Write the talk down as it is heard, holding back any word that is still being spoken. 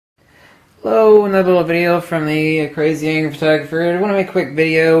Hello, another little video from the Crazy Angry Photographer. I want to make a quick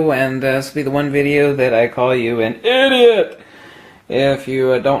video, and this will be the one video that I call you an idiot if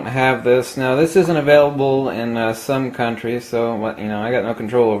you don't have this. Now, this isn't available in some countries, so I got no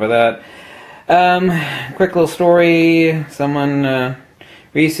control over that. Quick little story. Someone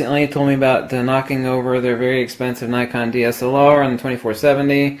recently told me about knocking over their very expensive Nikon DSLR on the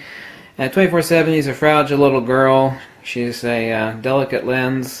 2470. 2470 is a fragile little girl. She's a delicate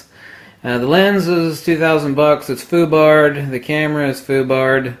lens. The lens is $2,000. It's FUBAR'd. The camera is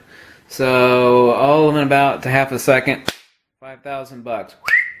FUBAR'd. So all in about half a second, $5,000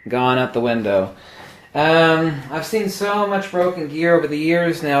 gone out the window. I've seen so much broken gear over the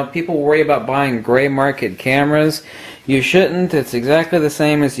years. Now people worry about buying gray market cameras. You shouldn't. It's exactly the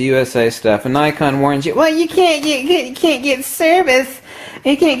same as USA stuff. And Nikon warns you, well, you can't get service.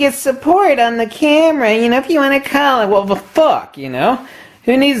 You can't get support on the camera. If you want to call it, well, the fuck,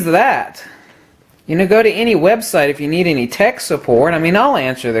 Who needs that? Go to any website if you need any tech support. I'll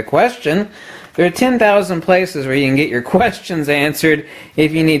answer the question. There are 10,000 places where you can get your questions answered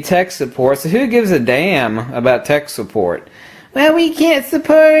if you need tech support. So who gives a damn about tech support? Well, we can't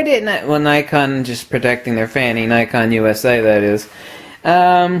support it. Well, Nikon just protecting their fanny. Nikon USA, that is. You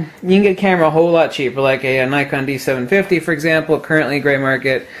can get a camera a whole lot cheaper, like a Nikon D750, for example, currently gray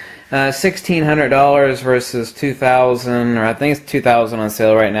market. $1,600 versus $2,000, or I think it's $2,000 on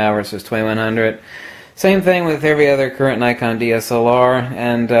sale right now versus $2,100. Same thing with every other current Nikon DSLR.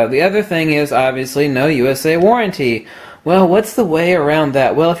 And the other thing is, obviously, no USA warranty. Well, what's the way around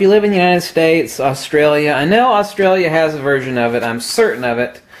that? Well, if you live in the United States, Australia, I know Australia has a version of it, I'm certain of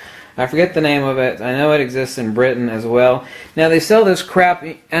it. I forget the name of it. I know it exists in Britain as well. Now, they sell this crap.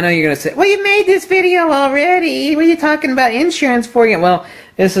 I know you're going to say, well, you made this video already. What are you talking about insurance for? Well,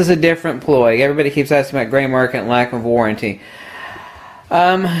 this is a different ploy. Everybody keeps asking about gray market and lack of warranty.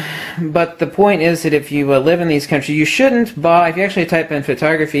 But the point is that if you live in these countries, you shouldn't buy, if you actually type in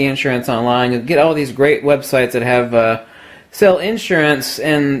photography insurance online, you'll get all these great websites that have sell insurance,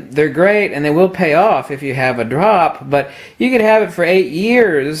 and they're great, and they will pay off if you have a drop, but you could have it for 8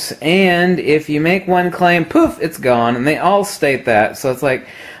 years, and if you make one claim, poof, it's gone, and they all state that. So it's like,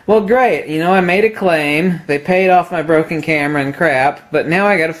 well, great, I made a claim, they paid off my broken camera and crap, but now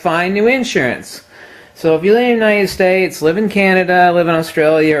I gotta find new insurance. So if you live in the United States, live in Canada, live in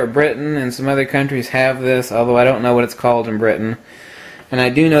Australia or Britain, and some other countries have this, although I don't know what it's called in Britain. And I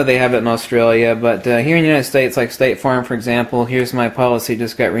do know they have it in Australia, but here in the United States, like State Farm, for example, here's my policy,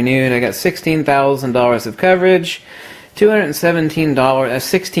 just got renewed. I got $16,000 of coverage,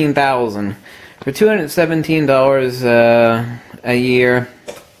 $16,000 for $217 a year.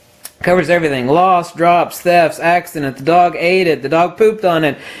 Covers everything: loss, drops, thefts, accident, the dog ate it, the dog pooped on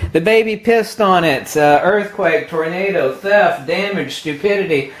it, the baby pissed on it, earthquake, tornado, theft, damage,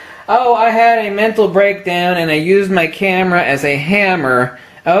 stupidity. Oh, I had a mental breakdown and I used my camera as a hammer.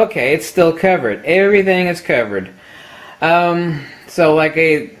 Okay, it's still covered. Everything is covered. So like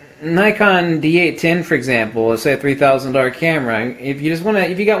a Nikon D810, for example, let's say a $3,000 camera. If you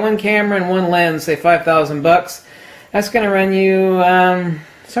got one camera and one lens, say $5,000, that's going to run you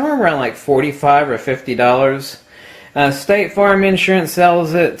somewhere around like $45 or $50. State Farm Insurance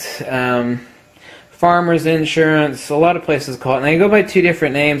sells it. Farmers Insurance, a lot of places call it. Now you go by two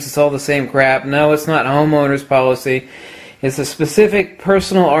different names, it's all the same crap. No, it's not homeowners policy. It's a specific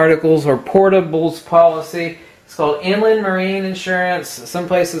personal articles or portables policy. It's called Inland Marine Insurance. Some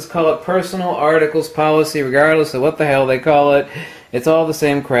places call it personal articles policy, regardless of what the hell they call it. It's all the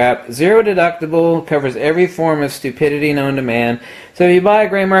same crap. Zero deductible, covers every form of stupidity known to man. So if you buy a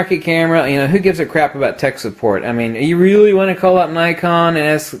gray market camera, who gives a crap about tech support? You really want to call up Nikon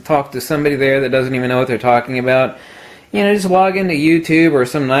and talk to somebody there that doesn't even know what they're talking about? Just log into YouTube or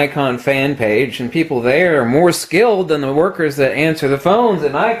some Nikon fan page, and people there are more skilled than the workers that answer the phones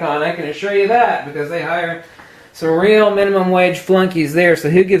at Nikon. I can assure you that, because they hire some real minimum wage flunkies there. So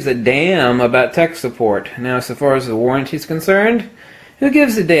who gives a damn about tech support? Now, so far as the warranty is concerned, who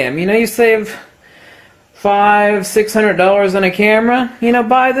gives a damn? You save $500–600 on a camera.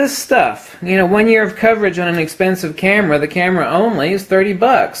 Buy this stuff. 1 year of coverage on an expensive camera, the camera only, is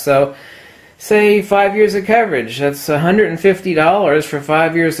 $30. So say 5 years of coverage. That's $150 for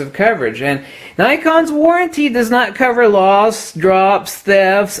 5 years of coverage. And Nikon's warranty does not cover loss, drops,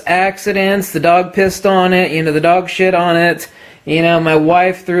 thefts, accidents, the dog pissed on it, the dog shit on it, my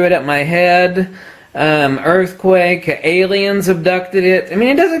wife threw it at my head, earthquake, aliens abducted it.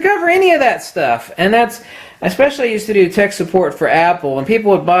 It doesn't cover any of that stuff. And that's, especially I used to do tech support for Apple, and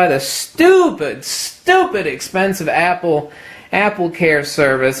people would buy the stupid expensive Apple Apple Care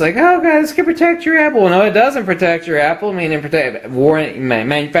service. Like, oh, God, this can protect your Apple. No, it doesn't protect your Apple. I mean, it protect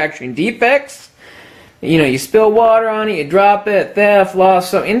manufacturing defects. You know, you spill water on it, you drop it, theft, loss,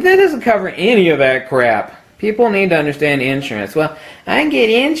 so, and that doesn't cover any of that crap. People need to understand insurance. Well, I can get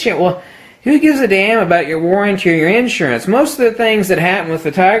insurance. Well, who gives a damn about your warranty or your insurance? Most of the things that happen with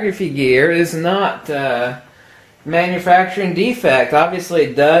photography gear is not manufacturing defect. Obviously,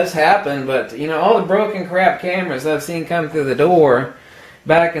 it does happen, but, you know, all the broken crap cameras I've seen come through the door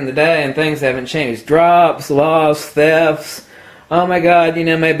back in the day, and things haven't changed. Drops, loss, thefts. Oh my God, you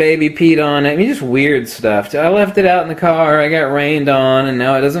know, my baby peed on it. I mean, just weird stuff. I left it out in the car, I got rained on, and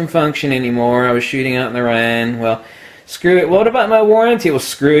now it doesn't function anymore. I was shooting out in the rain. Well, screw it. What about my warranty? Well,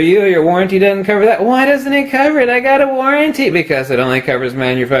 screw you. Your warranty doesn't cover that. Why doesn't it cover it? I got a warranty. Because it only covers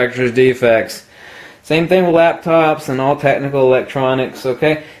manufacturer's defects. Same thing with laptops and all technical electronics,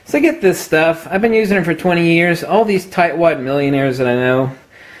 okay? So get this stuff. I've been using it for 20 years. All these tightwad millionaires that I know,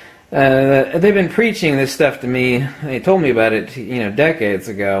 they've been preaching this stuff to me. They told me about it, you know, decades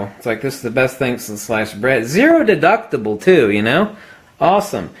ago. It's like, this is the best thing since sliced bread. Zero deductible, too, you know?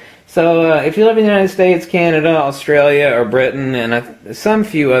 Awesome. So, if you live in the United States, Canada, Australia, or Britain, and some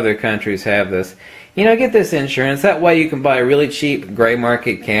few other countries have this, you know, get this insurance. That way you can buy a really cheap gray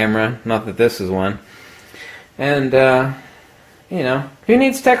market camera. Not that this is one. And, you know, who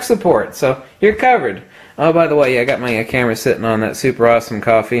needs tech support? So, you're covered. Oh, by the way, I got my camera sitting on that super awesome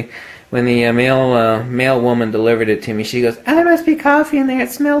coffee. When the mail woman delivered it to me, she goes, "Oh, there must be coffee in there.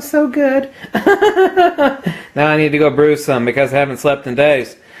 It smells so good." Now I need to go brew some because I haven't slept in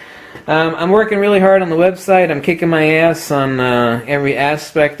days. I'm working really hard on the website. I'm kicking my ass on every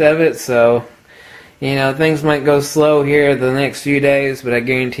aspect of it, so, you know, things might go slow here the next few days, but I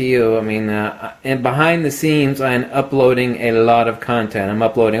guarantee you, I mean, and behind the scenes, I'm uploading a lot of content. I'm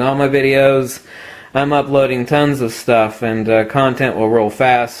uploading all my videos. I'm uploading tons of stuff, and content will roll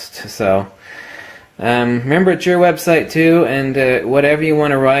fast, so remember, it's your website too, and whatever you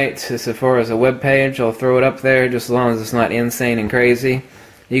want to write as far as a web page, I'll throw it up there, just as long as it's not insane and crazy.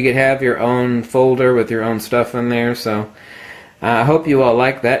 You could have your own folder with your own stuff in there, so I hope you all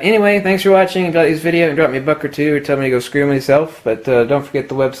like that. Anyway, thanks for watching. If you like this video, and drop me a buck or two, or tell me to go screw myself, but don't forget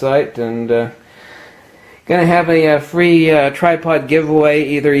the website, and gonna have a free tripod giveaway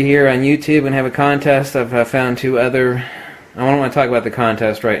either here on YouTube and have a contest. I've found two other. I don't want to talk about the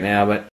contest right now, but